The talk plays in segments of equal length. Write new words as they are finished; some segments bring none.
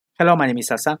Hello, my name is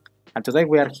Asa, and today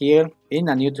we are here in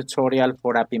a new tutorial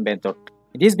for App Inventor.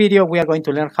 In this video, we are going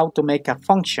to learn how to make a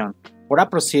function or a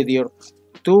procedure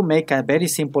to make a very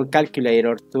simple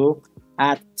calculator to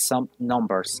add some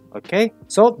numbers. Okay,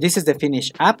 so this is the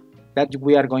finished app that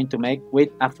we are going to make with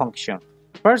a function.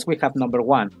 First, we have number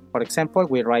 1. For example,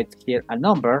 we write here a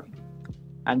number,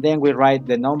 and then we write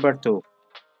the number 2.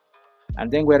 And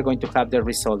then we are going to have the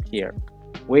result here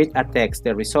with a text.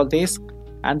 The result is,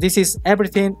 and this is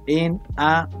everything in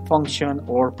a function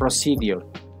or procedure.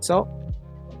 So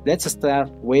let's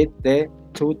start with the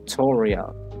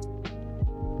tutorial.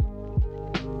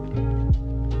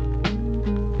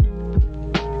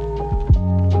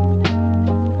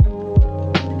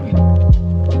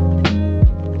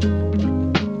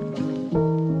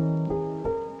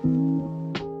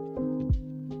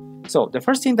 So the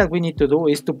first thing that we need to do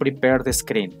is to prepare the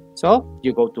screen. So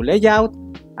you go to layout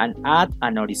and add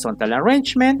an horizontal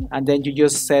arrangement, and then you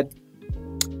just set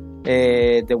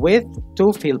the width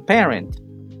to fill parent.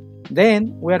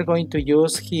 Then we are going to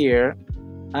use here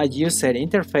a user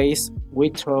interface. We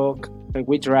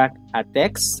drag a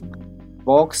text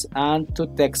box and 2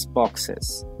 text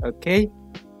boxes. Okay,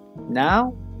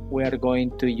 now we are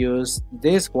going to use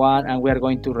this one, and we are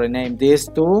going to rename this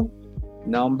to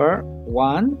number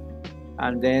 1,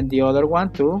 and then the other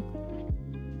one to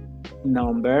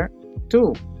number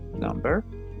 2.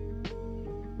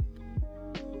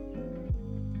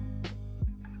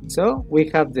 So we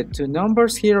have the 2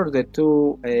 numbers here, or the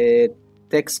 2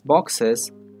 text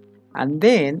boxes, and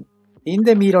then in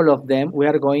the middle of them we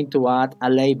are going to add a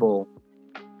label,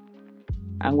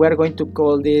 and we are going to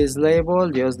call this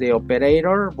label just the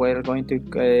operator. We're going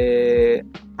to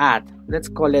add, let's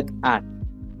call it add.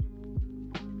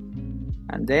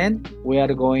 And then we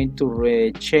are going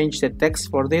to change the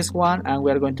text for this one, and we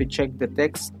are going to check the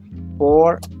text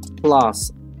for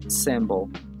plus symbol.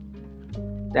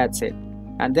 That's it.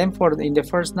 And then in the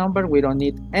first number we don't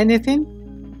need anything.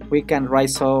 We can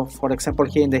write, so for example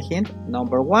here in the hint,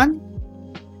 number 1,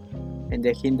 in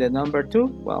the hint the number 2,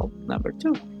 well, number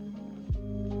 2.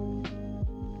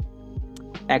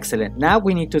 Excellent. Now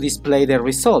we need to display the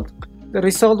result. The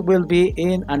result will be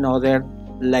in another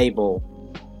label.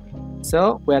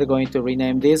 So we are going to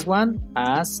rename this one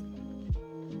as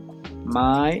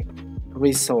my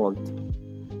result.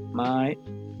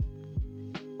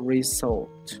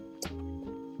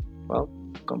 Well,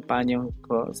 companion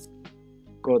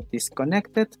got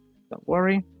disconnected. Don't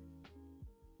worry.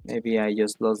 Maybe I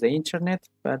just lost the internet,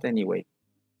 but anyway.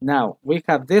 Now we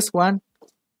have this one,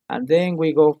 and then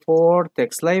we go for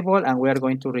text label, and we are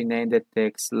going to rename the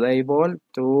text label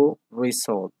to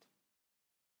result.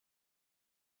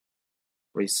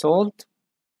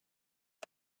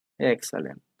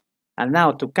 Excellent. And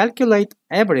now to calculate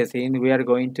everything, we are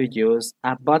going to use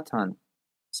a button.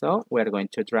 So we are going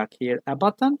to drag here a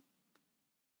button,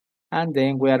 and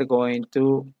then we are going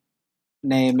to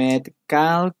name it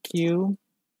calculate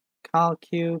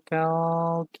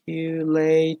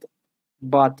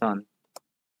button.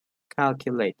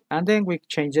 Calculate, and then we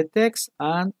change the text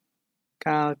and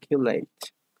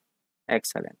calculate.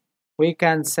 Excellent. We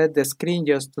can set the screen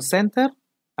just to center,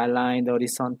 align the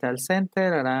horizontal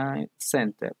center, align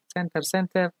center.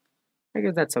 I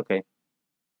guess that's okay.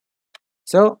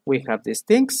 So we have these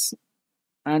things,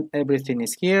 and everything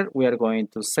is here. We are going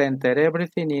to center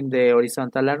everything in the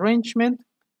horizontal arrangement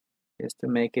just to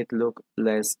make it look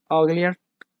less uglier,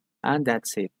 and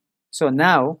that's it. So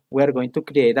now we are going to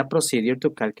create a procedure to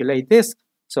calculate this.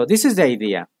 So this is the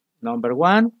idea: number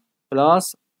 1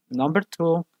 plus number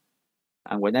 2.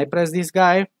 And when I press this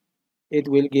guy, it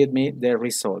will give me the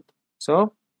result.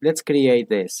 So let's create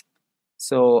this.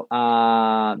 So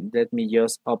let me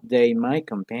just update my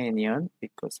companion,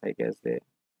 because I guess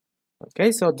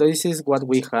okay, so this is what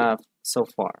we have so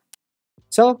far.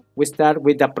 So we start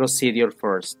with the procedure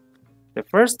first. The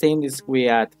first thing is we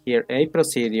add here a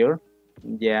procedure.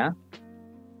 Yeah,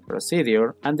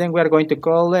 procedure, and then we are going to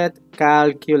call it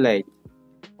calculate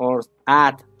or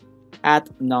add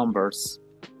numbers.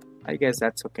 I guess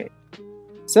that's okay.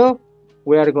 So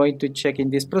we are going to check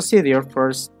in this procedure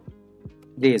first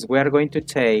this. We are going to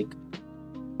take,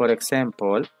 for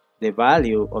example, the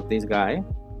value of this guy,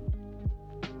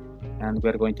 and we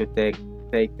are going to take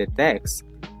the text,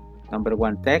 number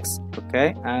 1 text,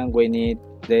 okay, and we need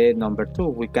the number 2.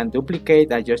 We can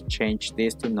duplicate. I just change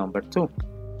this to number 2,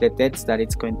 the text that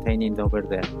it's containing over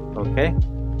there. Okay,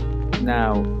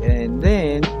 now and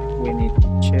then we need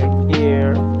to check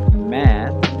here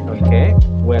math. Okay,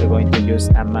 we are going to use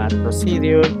a math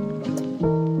procedure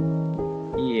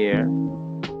here.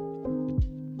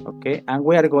 Okay, and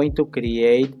we are going to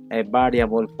create a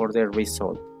variable for the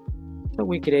result. So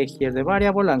we create here the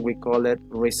variable and we call it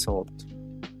result.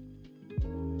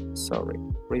 Sorry,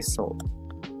 result.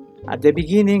 At the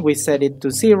beginning we set it to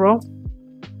 0,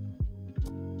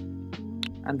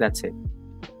 and that's it.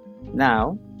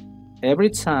 Now every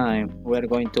time we're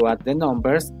going to add the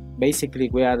numbers,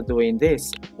 basically we are doing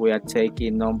this. We are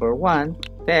taking number 1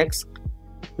 text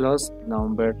plus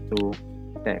number 2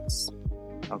 text.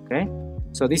 Okay,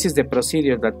 so this is the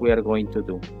procedure that we are going to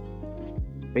do.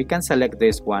 We can select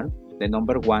this one, the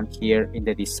number 1 here in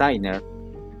the designer,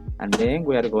 and then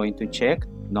we are going to check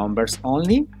numbers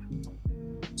only.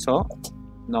 So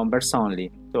numbers only,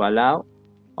 to allow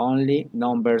only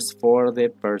numbers for the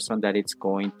person that it's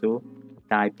going to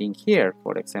type in here.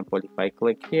 For example, if I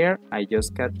click here, I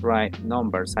just can't write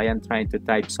numbers. I am trying to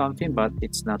type something, but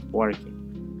it's not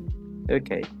working.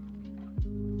 Okay,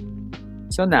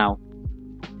 so now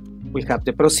we have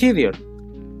the procedure,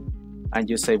 and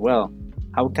you say, well,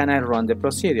 how can I run the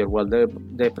procedure? Well,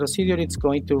 the procedure is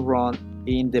going to run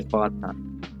in the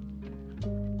button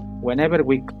whenever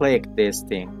we click this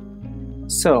thing.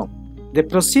 So the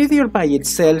procedure by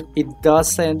itself, it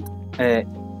doesn't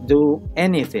do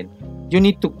anything. You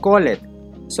need to call it.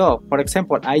 So for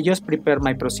example, I just prepare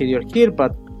my procedure here,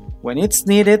 but when it's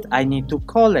needed, I need to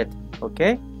call it.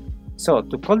 Okay, so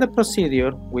to call the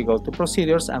procedure, we go to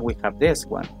procedures and we have this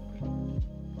one.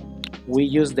 We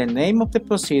use the name of the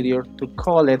procedure to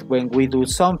call it when we do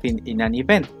something in an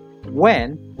event.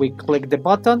 When we click the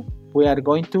button, we are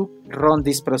going to run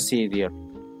this procedure.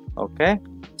 Okay,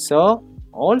 so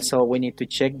also we need to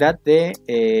check that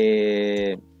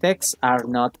the texts are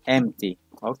not empty.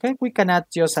 Okay, we can add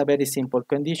just a very simple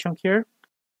condition here.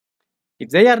 If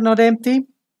they are not empty,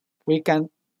 we can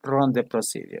run the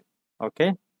procedure.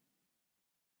 Okay,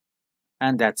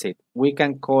 and that's it. We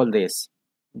can call this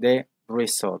the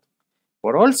result.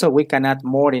 But also we can add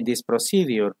more in this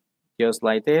procedure, just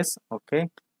like this. Okay,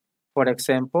 for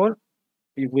example,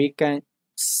 we can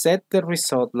set the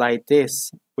result like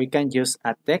this. We can use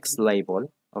a text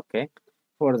label. Okay,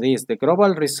 for this, the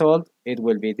global result, it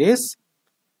will be this,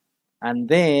 and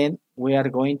then we are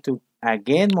going to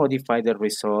again modify the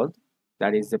result,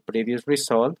 that is the previous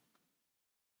result,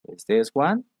 is this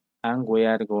one, and we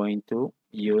are going to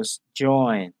use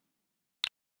join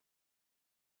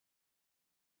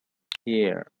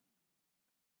here.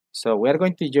 So we are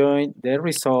going to join the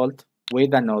result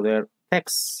with another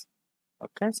text.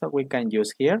 Okay, so we can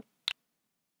use here,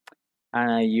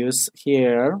 and I use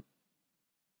here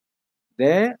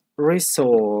the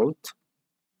result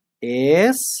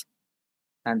is,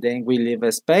 and then we leave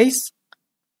a space,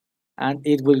 and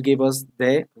it will give us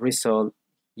the result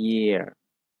here.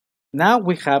 Now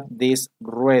we have this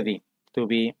ready to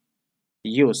be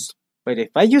used, but if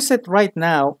I use it right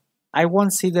now, I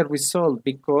won't see the result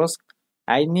because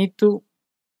I need to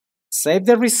save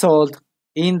the result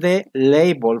in the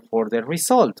label for the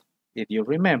result. If you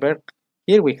remember,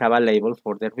 here we have a label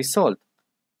for the result.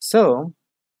 So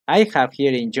I have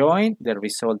here in join the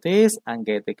result is and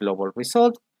get the global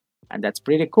result, and that's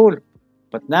pretty cool.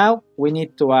 But now we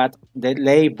need to add the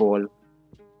label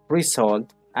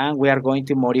result, and we are going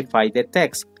to modify the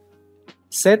text.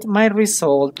 Set my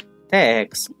result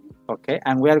text, okay,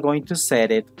 and we are going to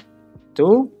set it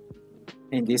to,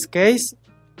 in this case,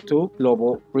 to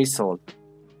global result.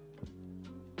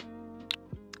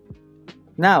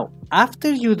 Now, after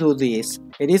you do this,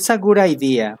 it is a good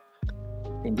idea,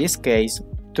 in this case,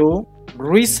 to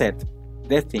reset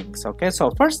the things. Okay,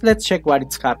 so first let's check what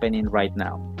is happening right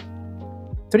now.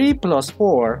 3 plus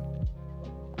 4,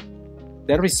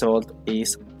 the result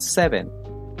is 7.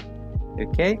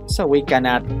 Okay, so we can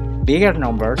add bigger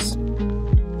numbers,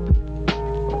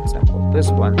 for example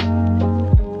this one,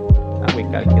 and we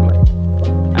calculate,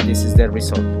 and this is the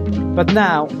result. But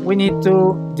now we need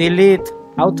to delete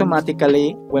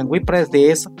automatically when we press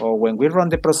this or when we run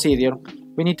the procedure.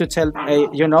 We need to tell,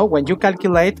 you know, when you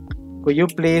calculate, could you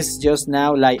please just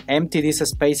now like empty these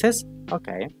spaces?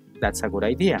 Okay, that's a good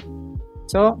idea.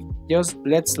 So just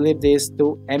let's leave this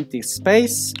to empty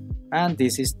space, and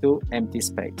this is to empty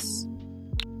space.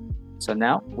 So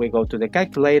now we go to the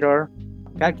calculator,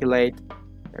 calculate,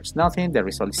 there's nothing, the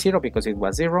result is 0 because it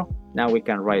was 0. Now we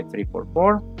can write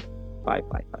 344,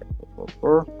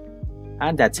 55544,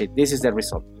 and that's it. This is the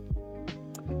result.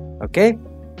 Okay,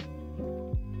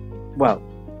 well,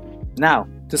 now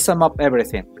to sum up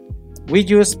everything, we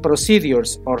use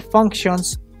procedures or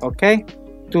functions, okay,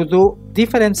 to do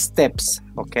different steps.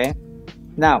 Okay,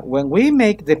 now when we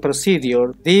make the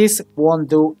procedure, this won't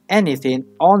do anything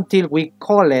until we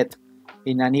call it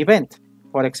in an event.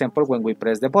 For example, when we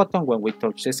press the button, when we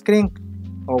touch the screen,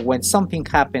 or when something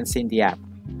happens in the app.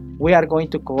 we are going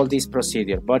to call this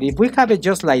procedure. But if we have it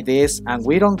just like this and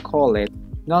we don't call it,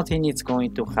 nothing is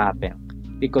going to happen,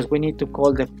 because we need to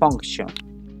call the function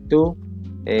to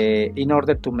in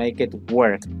order to make it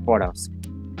work for us.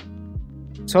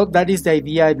 So that is the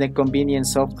idea and the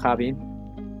convenience of having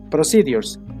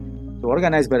procedures to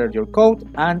organize better your code.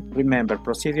 And remember,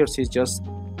 procedures is just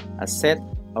a set,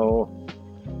 or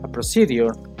a procedure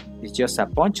is just a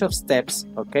bunch of steps,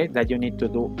 okay, that you need to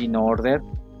do in order,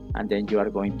 and then you are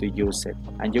going to use it.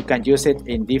 And you can use it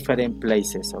in different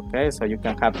places, okay? So you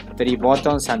can have 3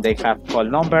 buttons and they have call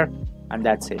number, and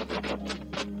that's it.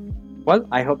 Well,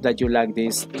 I hope that you like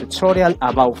this tutorial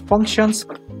about functions.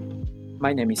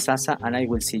 My name is Sasa, and I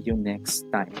will see you next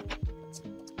time.